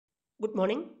Good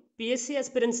morning. PSC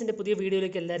ആസ്പിരൻസിൻ്റെ പുതിയ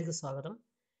വീഡിയോയിലേക്ക് എല്ലാവർക്കും സ്വാഗതം.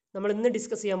 നമ്മൾ ഇന്ന്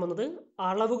ഡിസ്കസ് ചെയ്യാൻ പോകുന്നത്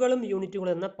അളവുകളും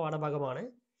യൂണിറ്റുകളും എന്ന പാഠഭാഗമാണ്.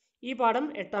 ഈ പാഠം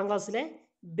 8ാം ക്ലാസ്സിലെ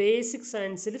ബേസിക്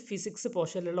സയൻസിൽ ഫിസിക്സ്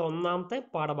പോർഷനിലുള്ള ഒന്നാമത്തെ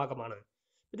പാഠഭാഗമാണ്.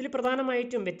 ഇതിൽ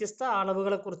പ്രധാനമായിട്ടും വ്യത്യസ്ത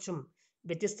അളവുകളെക്കുറിച്ചും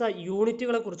വ്യത്യസ്ത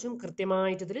യൂണിറ്റുകളെക്കുറിച്ചും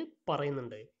കൃത്യമായിട്ട് ഇതിൽ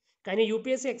പറയുന്നുണ്ട്. കാരണം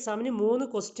UPSC എക്സാമിന് 3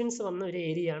 ക്വസ്റ്റ്യൻസ് വന്ന ഒരു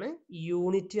ഏരിയയാണ്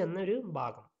യൂണിറ്റ് എന്നൊരു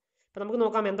ഭാഗം. അപ്പോൾ നമുക്ക്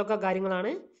നോക്കാം എന്തൊക്കെ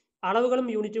കാര്യങ്ങളാണ് അളവുകളും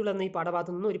യൂണിറ്റുകളും എന്ന ഈ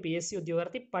പാഠഭാഗത്തു നിന്ന് ഒരു PSC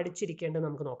ഉദ്യോഗാർത്ഥി പഠിച്ചിരിക്കേണ്ടത്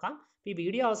നമുക്ക് നോക്കാം. ഈ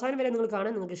വീഡിയോ അവസാനം വരെ നിങ്ങൾ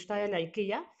കാണാൻ, നിങ്ങൾക്ക് ഇഷ്ടമായ ലൈക്ക്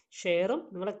ചെയ്യുക, ഷെയറും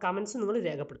നിങ്ങളുടെ കമൻസും നിങ്ങൾ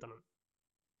രേഖപ്പെടുത്തണം.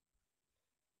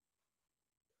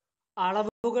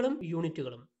 അളവുകളും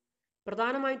യൂണിറ്റുകളും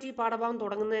പ്രധാനമായിട്ട് ഈ പാഠഭാഗം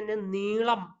തുടങ്ങുന്നത് തന്നെ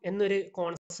നീളം എന്നൊരു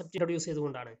കോൺസെപ്റ്റ് ഇൻട്രൊഡ്യൂസ്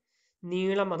ചെയ്തുകൊണ്ടാണ്.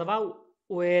 നീളം അഥവാ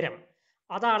ഉയരം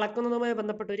അത് അളക്കുന്നതുമായി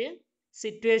ബന്ധപ്പെട്ടൊരു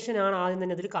സിറ്റുവേഷൻ ആണ് ആദ്യം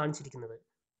തന്നെ ഇതിൽ കാണിച്ചിരിക്കുന്നത്.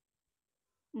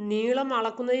 നീളം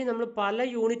അളക്കുന്നതിന് നമ്മൾ പല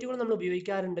യൂണിറ്റുകളും നമ്മൾ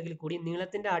ഉപയോഗിക്കാറുണ്ടെങ്കിൽ കൂടി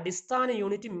നീളത്തിന്റെ അടിസ്ഥാന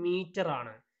യൂണിറ്റ് മീറ്റർ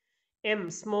ആണ്.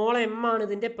 സ്മോൾ എം ആണ്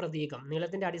ഇതിന്റെ പ്രതീകം.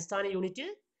 നീളത്തിന്റെ അടിസ്ഥാന യൂണിറ്റ്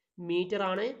മീറ്റർ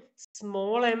ആണ്.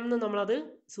 സ്മോൾ എം എന്ന് നമ്മളത്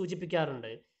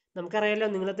സൂചിപ്പിക്കാറുണ്ട്. നമുക്കറിയാലോ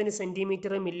നീളത്തിന്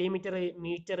സെന്റിമീറ്റർ, മില്ലിമീറ്റർ,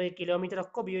 മീറ്റർ, കിലോമീറ്റർ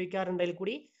ഒക്കെ ഉപയോഗിക്കാറുണ്ടെങ്കിൽ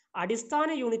കൂടി അടിസ്ഥാന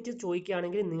യൂണിറ്റ്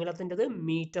ചോദിക്കുകയാണെങ്കിൽ നീളത്തിൻ്റെത്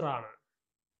മീറ്റർ ആണ്.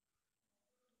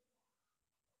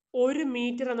 1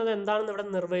 മീറ്റർ എന്നത് എന്താണെന്ന് ഇവിടെ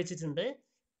നിർവചിച്ചിട്ടുണ്ട്.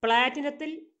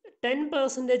 പ്ലാറ്റിനത്തിൽ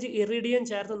 10% ഇറിഡിയം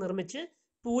ചേർത്ത് നിർമ്മിച്ച്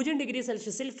 0 ഡിഗ്രി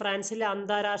സെൽഷ്യസിൽ ഫ്രാൻസിലെ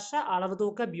അന്താരാഷ്ട്ര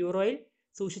അളവുതൂക്ക ബ്യൂറോയിൽ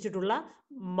സൂക്ഷിച്ചിട്ടുള്ള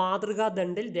മാതൃകാ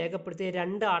ദണ്ഡിൽ രേഖപ്പെടുത്തിയ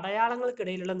 2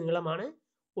 അടയാളങ്ങൾക്കിടയിലുള്ള നീളമാണ്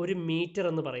 1 മീറ്റർ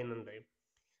എന്ന് പറയുന്നുണ്ട്.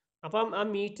 അപ്പം ആ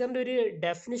മീറ്ററിന്റെ ഒരു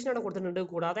ഡെഫിനിഷൻ അവിടെ കൊടുത്തിട്ടുണ്ട്.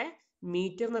 കൂടാതെ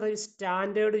മീറ്റർ എന്ന് പറയുന്ന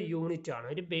സ്റ്റാൻഡേർഡ് യൂണിറ്റ് ആണ്,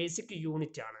 ഒരു ബേസിക്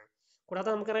യൂണിറ്റ് ആണ്.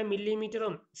 കൂടാതെ നമുക്കറിയാം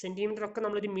മില്ലിമീറ്ററും സെന്റിമീറ്ററും ഒക്കെ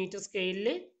നമ്മളൊരു മീറ്റർ സ്കെയിലിൽ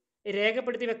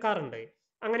രേഖപ്പെടുത്തി വെക്കാറുണ്ട്.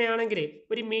 അങ്ങനെയാണെങ്കിൽ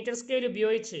ഒരു മീറ്റർ സ്കെയിൽ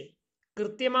ഉപയോഗിച്ച്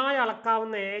കൃത്യമായി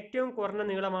അളക്കാവുന്ന ഏറ്റവും കുറഞ്ഞ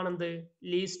നീളമാണെന്ത്?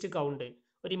 Least count.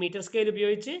 ഒരു മീറ്റർ സ്കെയിൽ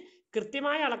ഉപയോഗിച്ച്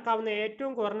കൃത്യമായി അളക്കാവുന്ന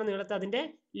ഏറ്റവും കുറഞ്ഞ നീളത്തെ അതിന്റെ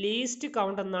ലീസ്റ്റ്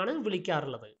കൗണ്ട് എന്നാണ്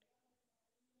വിളിക്കാറുള്ളത്.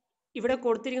 ഇവിടെ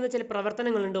കൊടുത്തിരിക്കുന്ന ചില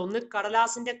പ്രവർത്തനങ്ങളുണ്ട്. ഒന്ന്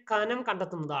കടലാസിന്റെ കനം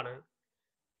കണ്ടെത്തുന്നതാണ്.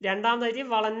 രണ്ടാമതായിട്ട്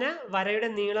വളഞ്ഞ വരയുടെ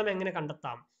നീളം എങ്ങനെ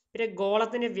കണ്ടെത്താം, പിന്നെ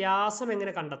ഗോളത്തിന്റെ വ്യാസം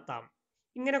എങ്ങനെ കണ്ടെത്താം.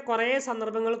 ഇങ്ങനെ കുറേ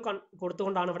സന്ദർഭങ്ങൾ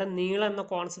കൊടുത്തുകൊണ്ടാണ് ഇവിടെ നീളം എന്ന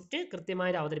കോൺസെപ്റ്റ്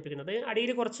കൃത്യമായി അവതരിപ്പിക്കുന്നത്.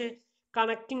 അടിയിൽ കുറച്ച്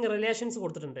കണക്റ്റിംഗ് റിലേഷൻസ്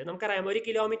കൊടുത്തിട്ടുണ്ട്. നമുക്കറിയാം 1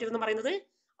 കിലോമീറ്റർ എന്ന് പറയുന്നത്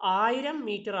 1000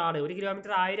 മീറ്റർ ആണ്. 1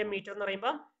 കിലോമീറ്റർ 1000 മീറ്റർ എന്ന്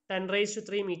പറയുമ്പോൾ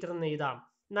 10⁻³ മീറ്റർ എന്ന് എഴുതാം.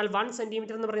 എന്നാൽ 1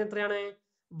 സെന്റിമീറ്റർ എന്ന് പറയുന്നത് എത്രയാണ്?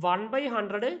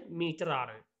 1/100 മീറ്റർ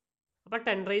ആണ്. അപ്പൊ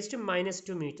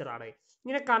 10⁻² മീറ്റർ ആണ്.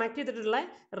 ഇങ്ങനെ കണക്ട് ചെയ്തിട്ടുള്ള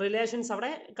റിലേഷൻസ്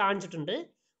അവിടെ കാണിച്ചിട്ടുണ്ട്.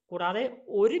 കൂടാതെ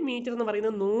 1 മീറ്റർ എന്ന്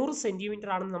പറയുന്നത് 100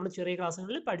 സെന്റിമീറ്റർ ആണെന്ന് നമ്മൾ ചെറിയ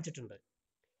ക്ലാസ്സുകളിൽ പഠിച്ചിട്ടുണ്ട്.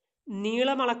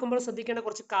 നീളം അളക്കുമ്പോൾ ശ്രദ്ധിക്കേണ്ട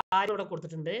കുറച്ച് കാര്യം ഇവിടെ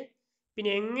കൊടുത്തിട്ടുണ്ട്.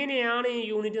 പിന്നെ എങ്ങനെയാണ് ഈ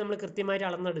യൂണിറ്റ് നമ്മൾ കൃത്യമായിട്ട്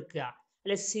അളന്നെടുക്കുക,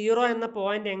 അല്ലെ 0 എന്ന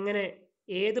പോയിന്റ് എങ്ങനെ,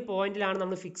 ഏത് പോയിന്റിലാണ്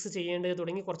നമ്മൾ ഫിക്സ് ചെയ്യേണ്ടത്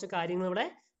തുടങ്ങി കുറച്ച് കാര്യങ്ങൾ ഇവിടെ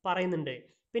പറയുന്നുണ്ട്.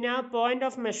 പിന്നെ ആ പോയിന്റ്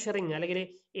ഓഫ് മെഷറിങ് അല്ലെങ്കിൽ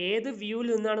ഏത് വ്യൂവിൽ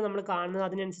നിന്നാണ് നമ്മൾ കാണുന്നത്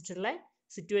അതിനനുസരിച്ചുള്ള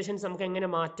സിറ്റുവേഷൻസ് നമുക്ക് എങ്ങനെ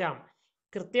മാറ്റാം.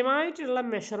 കൃത്യമായിട്ടുള്ള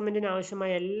മെഷർമെന്റിന്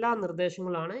ആവശ്യമായ എല്ലാ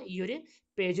നിർദ്ദേശങ്ങളാണ് ഈ ഒരു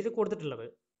പേജിൽ കൊടുത്തിട്ടുള്ളത്.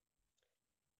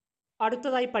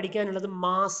 അടുത്തതായി പഠിക്കാനുള്ളത്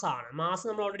മാസ് ആണ്. മാസ്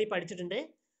നമ്മൾ ഓൾറെഡി പഠിച്ചിട്ടുണ്ട്.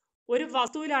 ഒരു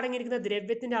വസ്തുവിൽ അടങ്ങിയിരിക്കുന്ന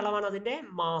ദ്രവ്യത്തിന്റെ അളവാണ് അതിന്റെ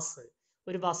മാസ്.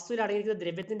 ഒരു വസ്തുവിൽ അടങ്ങിയിരിക്കുന്ന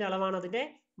ദ്രവ്യത്തിന്റെ അളവാണ് അതിന്റെ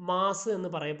മാസ് എന്ന്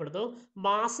പറയപ്പെടുന്നു.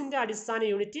 മാസിന്റെ അടിസ്ഥാന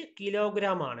യൂണിറ്റ്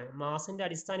കിലോഗ്രാം ആണ്. മാസിന്റെ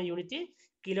അടിസ്ഥാന യൂണിറ്റ്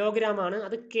കിലോഗ്രാം ആണ്.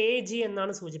 അത് kg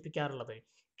എന്നാണ് സൂചിപ്പിക്കാറുള്ളത്.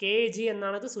 kg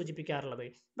എന്നാണ് അത് സൂചിപ്പിക്കാറുള്ളത്.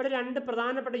 ഇവിടെ 2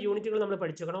 പ്രധാനപ്പെട്ട യൂണിറ്റുകൾ നമ്മൾ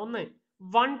പഠിച്ചു വെക്കണം. ഒന്ന്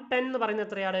 1 ടൺ എന്ന് പറയുന്നത്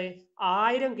എത്രയാണ്?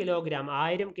 1000 കിലോഗ്രാം.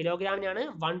 1000 കിലോഗ്രാമിനാണ്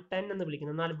 1 ടൺ എന്ന്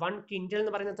വിളിക്കുന്നത്. എന്നാൽ 1 ക്വിന്റൽ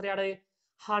എന്ന് പറയുന്നത് എത്രയാണ്?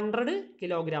 100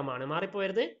 കിലോഗ്രാം ആണ്.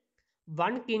 മാറിപ്പോയത്.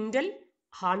 1 ക്വിന്റൽ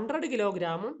 100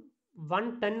 കിലോഗ്രാമും 1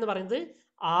 ടൺ എന്ന് പറയുന്നത്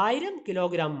 1000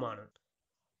 കിലോഗ്രാമുമാണ്.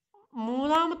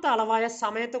 മൂന്നാമത്തെ അളവായ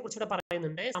സമയത്തെ കുറിച്ച്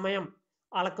പറയുന്നുണ്ട്. സമയം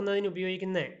അളക്കുന്നതിന്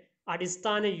ഉപയോഗിക്കുന്ന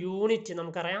അടിസ്ഥാന യൂണിറ്റ്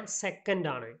നമുക്കറിയാം സെക്കൻഡ്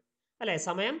ആണ്, അല്ലെ?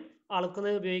 സമയം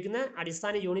അളക്കുന്നതിന് ഉപയോഗിക്കുന്ന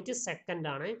അടിസ്ഥാന യൂണിറ്റ് സെക്കൻഡ്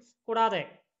ആണ്. കൂടാതെ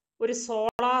ഒരു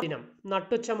സോളാർ ദിനം,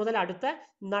 നട്ടുച്ച മുതൽ അടുത്ത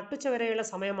നട്ടുച്ച വരെയുള്ള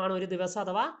സമയമാണ് ഒരു ദിവസം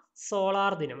അഥവാ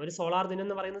സോളാർ ദിനം. ഒരു സോളാർ ദിനം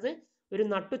എന്ന് പറയുന്നത് ഒരു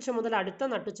നട്ടുച്ച മുതൽ അടുത്ത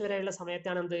നട്ടുച്ച വരെയുള്ള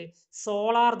സമയത്താണ് എന്ത്?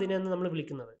 സോളാർ ദിനം എന്ന് നമ്മൾ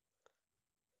വിളിക്കുന്നത്.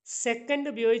 സെക്കൻഡ്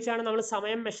ഉപയോഗിച്ചാണ് നമ്മൾ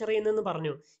സമയം മെഷർ ചെയ്യുന്നതെന്ന്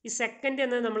പറഞ്ഞു. ഈ സെക്കൻഡ്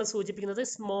എന്നത് നമ്മൾ സൂചിപ്പിക്കുന്നത്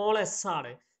സ്മോൾ എസ്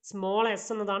ആണ്. സ്മോൾ എസ്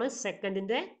എന്നതാണ്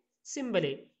സെക്കൻഡിന്റെ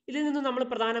സിമ്പല്. ഇതിൽ നിന്ന് നമ്മൾ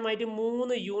പ്രധാനമായിട്ടും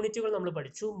 3 യൂണിറ്റുകൾ നമ്മൾ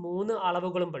പഠിച്ചു, 3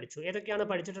 അളവുകളും പഠിച്ചു. ഏതൊക്കെയാണ്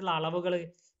പഠിച്ചിട്ടുള്ള അളവുകൾ?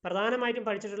 പ്രധാനമായിട്ടും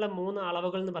പഠിച്ചിട്ടുള്ള 3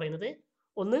 അളവുകൾ എന്ന് പറയുന്നത്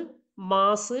ഒന്ന്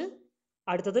മാസ്,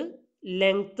 അടുത്തത്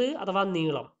ലെങ്ത് അഥവാ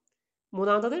നീളം,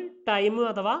 മൂന്നാമത്തത് ടൈം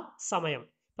അഥവാ സമയം.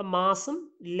 ഇപ്പം മാസും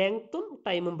ലെങ്ത്തും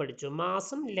ടൈമും പഠിച്ചു.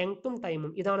 മാസും ലെങ്ത്തും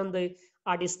ടൈമും ഇതാണെന്ത്?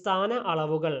 അടിസ്ഥാന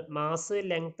അളവുകൾ. മാസ്,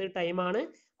 ലെങ്ത്, ടൈമാണ്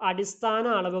അടിസ്ഥാന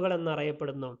അളവുകൾ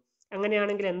എന്നറിയപ്പെടുന്നു.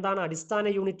 അങ്ങനെയാണെങ്കിൽ എന്താണ് അടിസ്ഥാന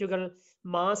യൂണിറ്റുകൾ?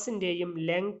 മാസിന്റെയും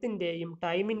ലെങ്ത്തിന്റെയും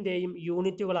ടൈമിന്റെയും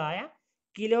യൂണിറ്റുകളായ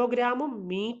കിലോഗ്രാമും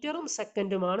മീറ്ററും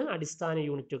സെക്കൻഡുമാണ് അടിസ്ഥാന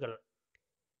യൂണിറ്റുകൾ.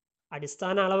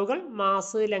 അടിസ്ഥാന അളവുകൾ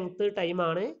മാസ്, ലെങ്ത്,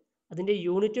 ടൈമാണ്. അതിൻ്റെ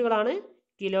യൂണിറ്റുകളാണ്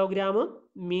കിലോഗ്രാമും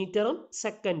മീറ്ററും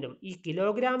സെക്കൻഡും. ഈ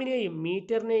കിലോഗ്രാമിനെയും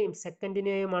മീറ്ററിനെയും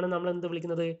സെക്കൻഡിനെയുമാണ് നമ്മൾ എന്ത്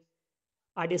വിളിക്കുന്നത്?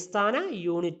 അടിസ്ഥാന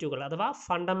യൂണിറ്റുകൾ അഥവാ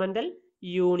ഫണ്ടമെന്റൽ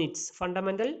യൂണിറ്റ്സ്.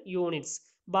 Fundamental units.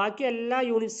 ബാക്കി എല്ലാ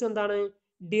യൂണിറ്റ്സും എന്താണ്?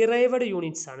 ഡിറൈവഡ്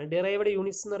യൂണിറ്റ്സ് ആണ്. ഡിറൈവഡ്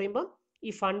യൂണിറ്റ്സ് എന്ന് പറയുമ്പോൾ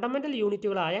ഈ ഫണ്ടമെന്റൽ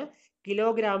യൂണിറ്റുകളായ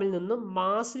കിലോഗ്രാമിൽ നിന്നും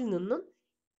മാസിൽ നിന്നും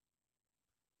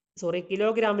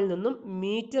കിലോഗ്രാമിൽ നിന്നും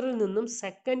മീറ്ററിൽ നിന്നും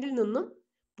സെക്കൻഡിൽ നിന്നും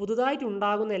പുതുതായിട്ട്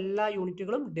ഉണ്ടാകുന്ന എല്ലാ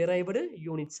യൂണിറ്റുകളും ഡിറൈവഡ്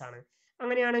യൂണിറ്റ്സ് ആണ്.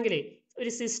 അങ്ങനെയാണെങ്കിൽ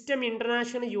ഒരു സിസ്റ്റം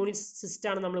ഇന്റർനാഷണൽ യൂണിറ്റ്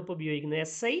സിസ്റ്റമാണ് നമ്മളിപ്പോൾ ഉപയോഗിക്കുന്നത്.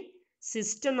 SI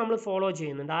സിസ്റ്റം നമ്മൾ ഫോളോ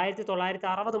ചെയ്യുന്നുണ്ട്.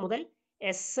 1960 മുതൽ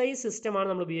SI സിസ്റ്റമാണ്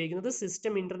നമ്മൾ ഉപയോഗിക്കുന്നത്.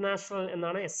 സിസ്റ്റം ഇന്റർനാഷണൽ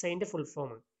എന്നാണ് SIന്റെ ഫുൾ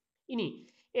ഫോം. ഇനി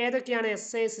ഏതൊക്കെയാണ്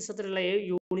SI സിസ്റ്റത്തിലുള്ള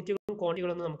യൂണിറ്റുകളും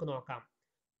ക്വാണ്ടിറ്റികളും എന്ന് നമുക്ക് നോക്കാം.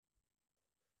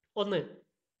 ഒന്ന്,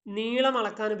 നീളം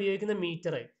അളക്കാൻ ഉപയോഗിക്കുന്ന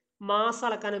മീറ്റർ, മാസ്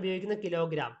അളക്കാൻ ഉപയോഗിക്കുന്ന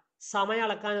കിലോഗ്രാം, സമയം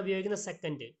അളക്കാൻ ഉപയോഗിക്കുന്ന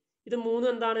സെക്കൻഡ്. ഇത് മൂന്നും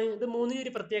എന്താണ്? ഇത് മൂന്നിനും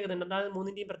ഒരു പ്രത്യേകത ഉണ്ട്. എന്താണ്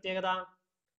മൂന്നിൻ്റെയും പ്രത്യേകത?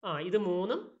 ഇത്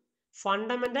മൂന്നും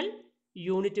ഫണ്ടമെന്റൽ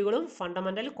യൂണിറ്റുകളും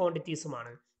ഫണ്ടമെന്റൽ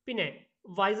ക്വാണ്ടിറ്റീസുമാണ്. പിന്നെ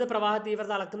വൈദ്യുത പ്രവാഹ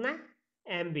തീവ്രത അളക്കുന്ന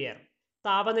ആംബിയർ,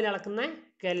 താപനില അളക്കുന്ന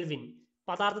കെൽവിൻ,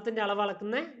 പദാർത്ഥത്തിന്റെ അളവ്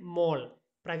അളക്കുന്ന മോൾ,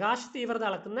 പ്രകാശ തീവ്രത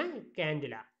അളക്കുന്ന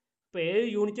കാൻഡില. അപ്പോൾ 7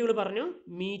 യൂണിറ്റുകൾ പറഞ്ഞു.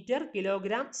 Metre,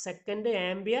 kilogram, second,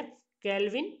 ampere,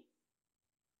 kelvin,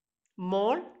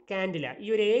 മോൾ, കാൻഡില. ഈ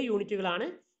ഒരു 7 യൂണിറ്റുകളാണ്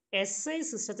SI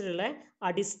സിസ്റ്റത്തിലുള്ള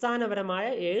അടിസ്ഥാനപരമായ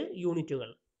 7 യൂണിറ്റുകൾ.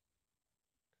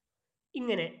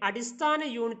 ഇങ്ങനെ അടിസ്ഥാന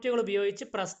യൂണിറ്റുകൾ ഉപയോഗിച്ച്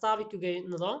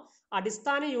പ്രസ്താവിക്കുന്നതോ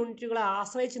അടിസ്ഥാന യൂണിറ്റുകളെ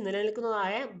ആശ്രയിച്ച്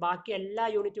നിലനിൽക്കുന്നതായ ബാക്കി എല്ലാ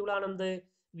യൂണിറ്റുകളാണ് എന്ത്?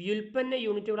 വ്യുൽപ്പന്ന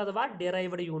യൂണിറ്റുകൾ അഥവാ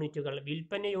ഡിറൈവഡ് യൂണിറ്റുകൾ.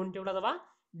 വ്യുൽപ്പന്ന യൂണിറ്റുകൾ അഥവാ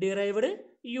ഡിറൈവഡ്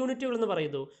യൂണിറ്റുകൾ എന്ന്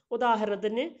പറയുന്നു.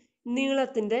 ഉദാഹരണത്തിന്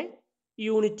നീളത്തിന്റെ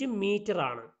യൂണിറ്റ് മീറ്റർ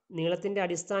ആണ്. നീളത്തിന്റെ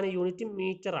അടിസ്ഥാന യൂണിറ്റ്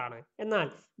മീറ്റർ ആണ്. എന്നാൽ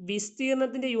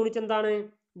വിസ്തീർണത്തിന്റെ യൂണിറ്റ് എന്താണ്?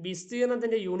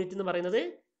 വിസ്തീർണത്തിന്റെ യൂണിറ്റ് എന്ന് പറയുന്നത്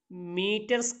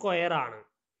മീറ്റർ സ്ക്വയർ ആണ്.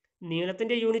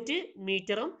 നീളത്തിന്റെ യൂണിറ്റ്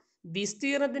മീറ്ററും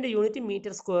വിസ്തീർണത്തിന്റെ യൂണിറ്റ്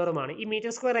മീറ്റർ സ്ക്വയറുമാണ്. ഈ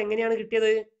മീറ്റർ സ്ക്വയർ എങ്ങനെയാണ്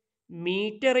കിട്ടിയത്?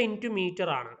 മീറ്റർ ഇൻറ്റു മീറ്റർ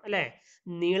ആണ് അല്ലെ.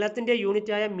 നീളത്തിന്റെ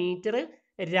യൂണിറ്റ് ആയ മീറ്റർ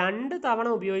 2 തവണ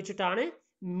ഉപയോഗിച്ചിട്ടാണ്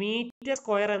മീറ്റർ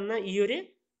സ്ക്വയർ എന്ന ഈ ഒരു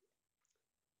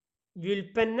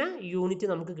വ്യുൽപ്പന്ന യൂണിറ്റ്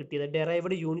നമുക്ക് കിട്ടിയത്,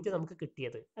 ഡെറൈവഡ് യൂണിറ്റ് നമുക്ക്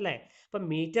കിട്ടിയത് അല്ലെ. അപ്പൊ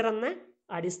മീറ്റർ എന്ന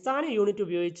അടിസ്ഥാന യൂണിറ്റ്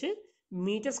ഉപയോഗിച്ച്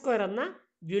മീറ്റർ സ്ക്വയർ എന്ന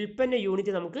വ്യുൽപ്പന്ന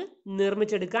യൂണിറ്റ് നമുക്ക്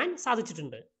നിർമ്മിച്ചെടുക്കാൻ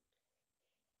സാധിച്ചിട്ടുണ്ട്.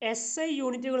 SI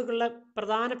യൂണിറ്റുകൾക്കുള്ള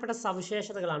പ്രധാനപ്പെട്ട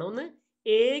സവിശേഷതകളാണ്. ഒന്ന്,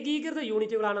 ഏകീകൃത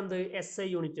യൂണിറ്റുകളാണ് എന്ത്? SI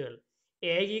യൂണിറ്റുകൾ.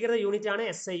 ഏകീകൃത യൂണിറ്റ് ആണ്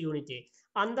SI യൂണിറ്റ്.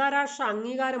 അന്താരാഷ്ട്ര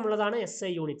അംഗീകാരമുള്ളതാണ്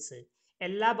SI യൂണിറ്റ്സ്.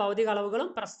 എല്ലാ ഭൗതിക അളവുകളും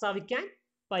പ്രസ്താവിക്കാൻ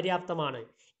പര്യാപ്തമാണ്.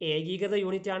 ഏകീകൃത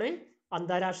യൂണിറ്റ് ആണ്,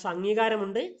 അന്താരാഷ്ട്ര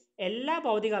അംഗീകാരമുണ്ട്, എല്ലാ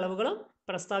ഭൗതിക അളവുകളും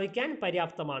പ്രസ്താവിക്കാൻ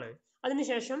പര്യാപ്തമാണ്.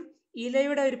 അതിനുശേഷം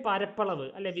ഇലയുടെ ഒരു പരപ്പളവ്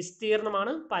അല്ലെ,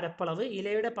 വിസ്തീർണമാണ് പരപ്പളവ്.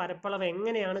 ഇലയുടെ പരപ്പളവ്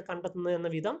എങ്ങനെയാണ് കണ്ടെത്തുന്നത്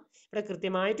എന്ന വിധം ഇവിടെ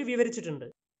കൃത്യമായിട്ട് വിവരിച്ചിട്ടുണ്ട്.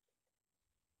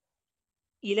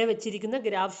 ഇല വെച്ചിരിക്കുന്ന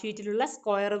ഗ്രാഫ് ഷീറ്റിലുള്ള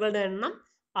സ്ക്വയറുകളുടെ എണ്ണം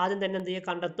ആദ്യം തന്നെ എന്ത് ചെയ്യുക?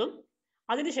 കണ്ടെത്തും.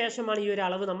 അതിനുശേഷമാണ് ഈ ഒരു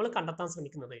അളവ് നമ്മൾ കണ്ടെത്താൻ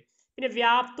ശ്രമിക്കുന്നത്. പിന്നെ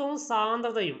വ്യാപ്തവും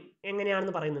സാന്ദ്രതയും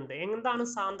എങ്ങനെയാണെന്ന് പറയുന്നുണ്ട്. എന്താണ്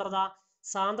സാന്ദ്രത?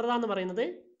 സാന്ദ്രത എന്ന് പറയുന്നത്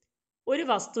ഒരു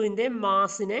വസ്തുവിന്റെ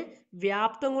മാസിനെ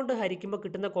വ്യാപ്തം കൊണ്ട് ഹരിക്കുമ്പോൾ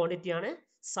കിട്ടുന്ന ക്വാണ്ടിറ്റിയാണ്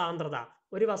സാന്ദ്രത.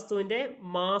 ഒരു വസ്തുവിന്റെ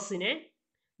മാസിനെ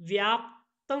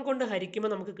വ്യാപ്തം കൊണ്ട്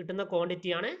ഹരിക്കുമ്പോൾ നമുക്ക് കിട്ടുന്ന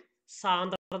ക്വാണ്ടിറ്റിയാണ്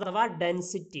സാന്ദ്രത അഥവാ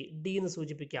ഡെൻസിറ്റി. D എന്ന്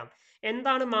സൂചിപ്പിക്കാം.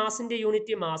 എന്താണ് മാസിന്റെ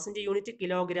യൂണിറ്റ്? മാസിന്റെ യൂണിറ്റ്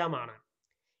കിലോഗ്രാം ആണ്.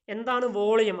 എന്താണ്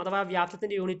വോളിയം അഥവാ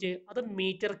വ്യാപ്തത്തിന്റെ യൂണിറ്റ്? അത്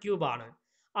മീറ്റർ ക്യൂബ് ആണ്.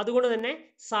 അതുകൊണ്ട് തന്നെ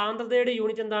സാന്ദ്രതയുടെ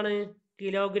യൂണിറ്റ് എന്താണ്?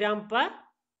 Kilogram per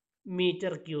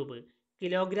metre cube.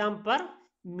 Kilogram per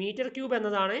metre cube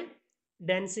എന്നതാണ്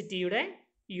ഡെൻസിറ്റിയുടെ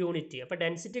യൂണിറ്റ്. അപ്പൊ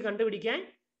ഡെൻസിറ്റി കണ്ടുപിടിക്കാൻ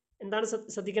എന്താണ്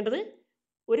ശ്രദ്ധിക്കേണ്ടത്?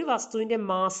 ഒരു വസ്തുവിന്റെ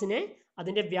മാസിനെ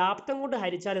അതിന്റെ വ്യാപ്തം കൊണ്ട്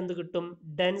ഹരിച്ചാൽ എന്ത് കിട്ടും?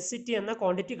 ഡെൻസിറ്റി എന്ന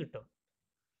ക്വാണ്ടിറ്റി കിട്ടും.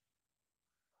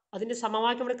 അതിന്റെ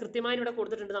സമവാക്യം ഇവിടെ കൃത്യമായി ഇവിടെ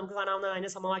കൊടുത്തിട്ടുണ്ട്. നമുക്ക് കാണാവുന്ന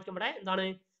അതിന്റെ സമവാക്യം ഇവിടെ എന്താണ്?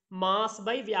 മാസ്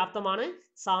ബൈ വ്യാപ്തമാണ്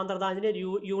സാന്ദ്രത. അതിന്റെ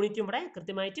യൂണിറ്റും ഇവിടെ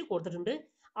കൃത്യമായിട്ട് കൊടുത്തിട്ടുണ്ട്.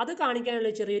 അത് കാണിക്കാനുള്ള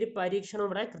ചെറിയൊരു പരീക്ഷണം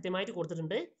ഇവിടെ കൃത്യമായിട്ട്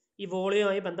കൊടുത്തിട്ടുണ്ട്, ഈ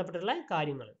വോളിയവുമായി ബന്ധപ്പെട്ടുള്ള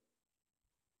കാര്യങ്ങൾ.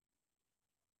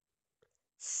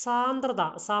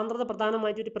 സാന്ദ്രത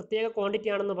പ്രധാനമായിട്ട് ഒരു പ്രത്യേക ക്വാണ്ടിറ്റി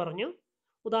ആണെന്ന് പറഞ്ഞു.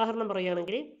 ഉദാഹരണം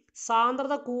പറയുകയാണെങ്കിൽ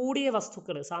സാന്ദ്രത കൂടിയ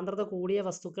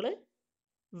വസ്തുക്കൾ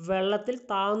വെള്ളത്തിൽ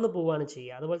താഴ്ന്നു പോവുകയാണ്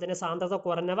ചെയ്യുക. അതുപോലെ തന്നെ സാന്ദ്രത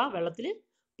കുറഞ്ഞവ വെള്ളത്തിൽ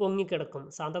പൊങ്ങിക്കിടക്കും.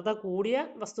 സാന്ദ്രത കൂടിയ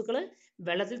വസ്തുക്കൾ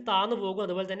വെള്ളത്തിൽ താഴ്ന്നു പോകും.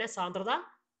 അതുപോലെ തന്നെ സാന്ദ്രത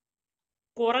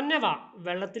കുറഞ്ഞവ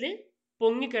വെള്ളത്തിൽ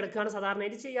പൊങ്ങിക്കിടക്കുകയാണ്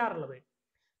സാധാരണയായിട്ട് ചെയ്യാറുള്ളത്.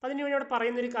 അതിന് വേണ്ടി ഇവിടെ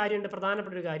പറയുന്ന ഒരു കാര്യമുണ്ട്,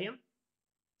 പ്രധാനപ്പെട്ട ഒരു കാര്യം.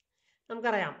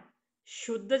 നമുക്കറിയാം,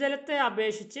 ശുദ്ധജലത്തെ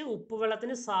അപേക്ഷിച്ച്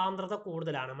ഉപ്പുവെള്ളത്തിന് സാന്ദ്രത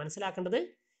കൂടുതലാണ്. മനസ്സിലാക്കേണ്ടത്,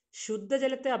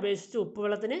 ശുദ്ധജലത്തെ അപേക്ഷിച്ച്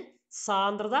ഉപ്പുവെള്ളത്തിന്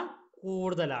സാന്ദ്രത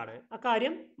കൂടുതലാണ്.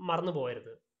 അക്കാര്യം മറന്നു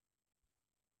പോകരുത്.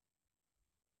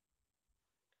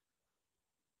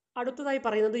 അടുത്തതായി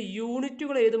പറയുന്നത്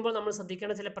യൂണിറ്റുകൾ എഴുതുമ്പോൾ നമ്മൾ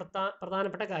ശ്രദ്ധിക്കേണ്ട ചില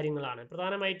പ്രധാനപ്പെട്ട കാര്യങ്ങളാണ്.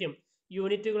 പ്രധാനമായിട്ടും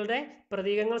യൂണിറ്റുകളുടെ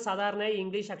പ്രതീകങ്ങൾ സാധാരണയായി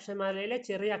ഇംഗ്ലീഷ് അക്ഷരമാലയിലെ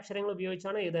ചെറിയ അക്ഷരങ്ങൾ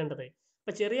ഉപയോഗിച്ചാണ് എഴുതേണ്ടത്.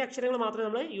 അപ്പോൾ ചെറിയ അക്ഷരങ്ങൾ മാത്രമേ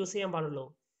നമ്മൾ യൂസ് ചെയ്യാൻ പാടുള്ളൂ.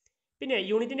 പിന്നെ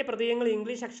യൂണിറ്റിന്റെ പ്രതീകങ്ങൾ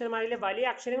ഇംഗ്ലീഷ് അക്ഷരമാലയിലെ വലിയ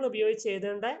അക്ഷരങ്ങൾ ഉപയോഗിച്ച്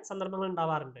എഴുതേണ്ട സന്ദർഭങ്ങൾ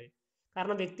ഉണ്ടാവാറുണ്ട്.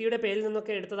 കാരണം വ്യക്തിയുടെ പേരിൽ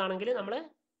നിന്നൊക്കെ എടുത്തതാണെങ്കിൽ നമ്മൾ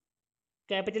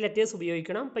ക്യാപിറ്റൽ ലെറ്റേഴ്സ്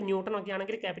ഉപയോഗിക്കണം. ഇപ്പം ന്യൂട്ടൺ ഒക്കെ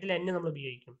ആണെങ്കിൽ ക്യാപിറ്റൽ N നമ്മൾ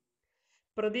ഉപയോഗിക്കും.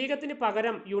 പ്രതീകത്തിന്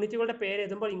പകരം യൂണിറ്റുകളുടെ പേര്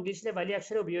എഴുതുമ്പോൾ ഇംഗ്ലീഷിലെ വലിയ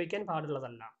അക്ഷരം ഉപയോഗിക്കാൻ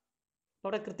പാടുള്ളതല്ല.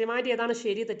 അവിടെ കൃത്യമായിട്ട് ഏതാണ്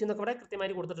ശരി തെറ്റെന്നൊക്കെ ഇവിടെ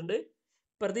കൃത്യമായിട്ട് കൊടുത്തിട്ടുണ്ട്.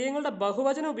 പ്രതീകങ്ങളുടെ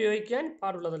ബഹുവചനം ഉപയോഗിക്കാൻ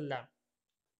പാടുള്ളതല്ല.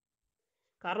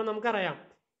 കാരണം നമുക്കറിയാം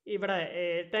ഇവിടെ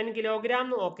 10 കിലോഗ്രാം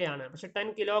ഓക്കെയാണ്, പക്ഷെ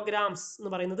 10 കിലോഗ്രാംസ്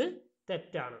എന്ന് പറയുന്നത്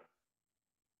തെറ്റാണ്.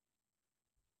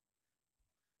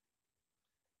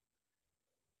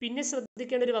 പിന്നെ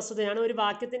ശ്രദ്ധിക്കേണ്ട ഒരു വസ്തുതയാണ്, ഒരു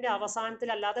വാക്യത്തിന്റെ അവസാനത്തിൽ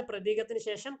അല്ലാതെ പ്രതീകത്തിന്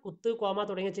ശേഷം കുത്ത്, കോമ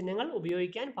തുടങ്ങിയ ചിഹ്നങ്ങൾ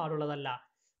ഉപയോഗിക്കാൻ പാടുള്ളതല്ല.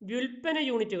 വ്യുൽപ്പന്ന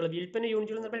യൂണിറ്റുകൾ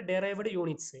എന്ന് പറഞ്ഞാൽ ഡെറൈവ്ഡ്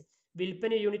യൂണിറ്റ്സ്.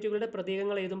 വ്യുൽപ്പന്ന യൂണിറ്റുകളുടെ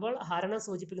പ്രതീകങ്ങൾ എഴുതുമ്പോൾ ഹരണം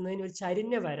സൂചിപ്പിക്കുന്നതിന് ഒരു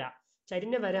ചരിഞ്ഞ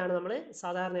വരയാണ് നമ്മൾ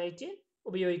സാധാരണയായിട്ട്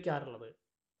ഉപയോഗിക്കാറുള്ളത്.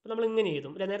 അപ്പോൾ നമ്മൾ ഇങ്ങനെ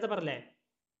എഴുതും അല്ലെ, നേരത്തെ പറഞ്ഞേ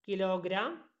കിലോഗ്രാം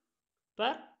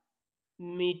പെർ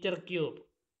മീറ്റർ ക്യൂബ്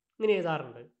ഇങ്ങനെ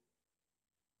എഴുതാറുണ്ട്,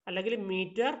 അല്ലെങ്കിൽ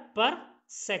മീറ്റർ പെർ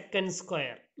സെക്കൻഡ്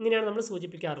സ്ക്വയർ ഇങ്ങനെയാണ് നമ്മൾ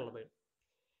സൂചിപ്പിക്കാറുള്ളത്.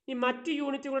 ഈ മറ്റ്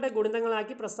യൂണിറ്റുകളുടെ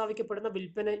ഗുണിതങ്ങളാക്കി പ്രസ്താവിക്കപ്പെടുന്ന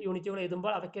വ്യുൽപ്പന്ന യൂണിറ്റുകൾ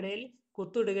എഴുതുമ്പോൾ അവയ്ക്കിടയിൽ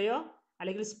കുത്തിടുകയോ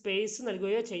അല്ലെങ്കിൽ സ്പേസ്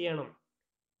നൽകുകയോ ചെയ്യണം.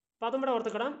 അപ്പോൾ അതും ഇവിടെ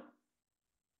ഓർത്തുക്കണം,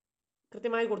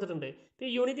 കൃത്യമായി കൊടുത്തിട്ടുണ്ട്. ഇപ്പോൾ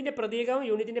ഈ യൂണിറ്റിന്റെ പ്രതീകവും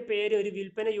യൂണിറ്റിന്റെ പേര് ഒരു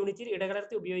വ്യുൽപ്പന്ന യൂണിറ്റിൽ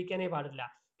ഇടകലർത്തി ഉപയോഗിക്കാനേ പാടില്ല.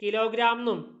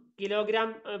 കിലോഗ്രാം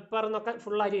പെർ എന്നൊക്കെ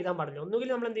ഫുള്ളായിട്ട് എഴുതാൻ പാടില്ല. ഒന്നുകിൽ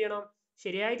നമ്മൾ എന്ത് ചെയ്യണം,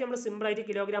 ശരിയായിട്ട് നമ്മൾ സിമ്പിളായിട്ട്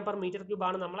കിലോഗ്രാം പെർ മീറ്റർ ക്യൂബ്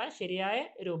ആണ് നമ്മളെ ശരിയായ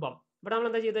രൂപം. ഇവിടെ നമ്മൾ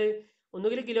എന്താ ചെയ്തത്,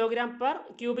 ഒന്നുകിൽ kilogram per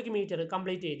cubic metre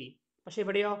complete എഴുതി. പക്ഷെ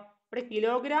ഇവിടെ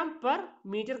കിലോഗ്രാം പെർ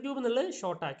മീറ്റർ ക്യൂബ് എന്നുള്ളത്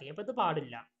ഷോർട്ട് ആക്കി. അപ്പോൾ ഇത്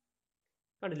പാടില്ല.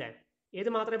 കണ്ടില്ലേ, ഏത്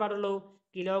മാത്രമേ പാടുള്ളൂ,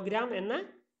 കിലോഗ്രാം എന്ന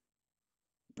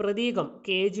പ്രതീകം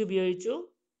kg ഉപയോഗിച്ചു,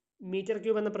 മീറ്റർ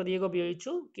ക്യൂബ് എന്ന പ്രതീകം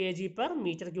ഉപയോഗിച്ചു, kg പെർ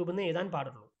മീറ്റർ ക്യൂബ് എന്ന് എഴുതാൻ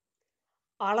പാടുള്ളൂ.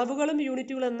 അളവുകളും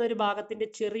യൂണിറ്റുകളും എന്നൊരു ഭാഗത്തിന്റെ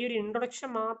ചെറിയൊരു ഇൻട്രൊഡക്ഷൻ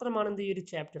മാത്രമാണ് എന്ത് ഈ ഒരു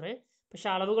ചാപ്റ്റർ. പക്ഷെ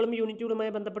അളവുകളും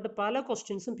യൂണിറ്റുകളുമായി ബന്ധപ്പെട്ട് പല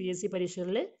ക്വസ്റ്റ്യൻസും PSC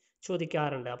പരീക്ഷകളിൽ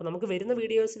ചോദിക്കാറുണ്ട്. അപ്പോൾ നമുക്ക് വരുന്ന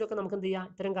വീഡിയോസിലൊക്കെ നമുക്ക് എന്ത് ചെയ്യാം,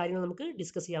 ഇത്തരം കാര്യങ്ങൾ നമുക്ക്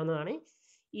ഡിസ്കസ് ചെയ്യാവുന്നതാണ്.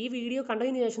 ഈ വീഡിയോ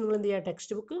കണ്ടതിന് ശേഷം നിങ്ങൾ എന്ത് ചെയ്യുക,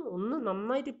 ടെക്സ്റ്റ് ബുക്ക് ഒന്ന്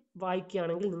നന്നായിട്ട്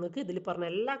വായിക്കുകയാണെങ്കിൽ നിങ്ങൾക്ക് ഇതിൽ പറഞ്ഞ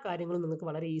എല്ലാ കാര്യങ്ങളും നിങ്ങൾക്ക്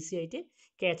വളരെ ഈസി ആയിട്ട്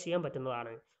ക്യാച്ച് ചെയ്യാൻ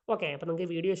പറ്റുന്നതാണ്. ഓക്കെ, അപ്പോൾ നിങ്ങൾക്ക്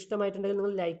വീഡിയോ ഇഷ്ടമായിട്ടുണ്ടെങ്കിൽ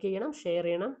നിങ്ങൾ ലൈക്ക് ചെയ്യണം, ഷെയർ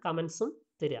ചെയ്യണം, കമൻസും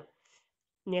തരിക.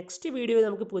 നെക്സ്റ്റ് വീഡിയോയിൽ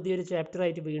നമുക്ക് പുതിയൊരു ചാപ്റ്റർ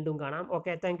ആയിട്ട് വീണ്ടും കാണാം.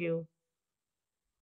 Okay, thank you.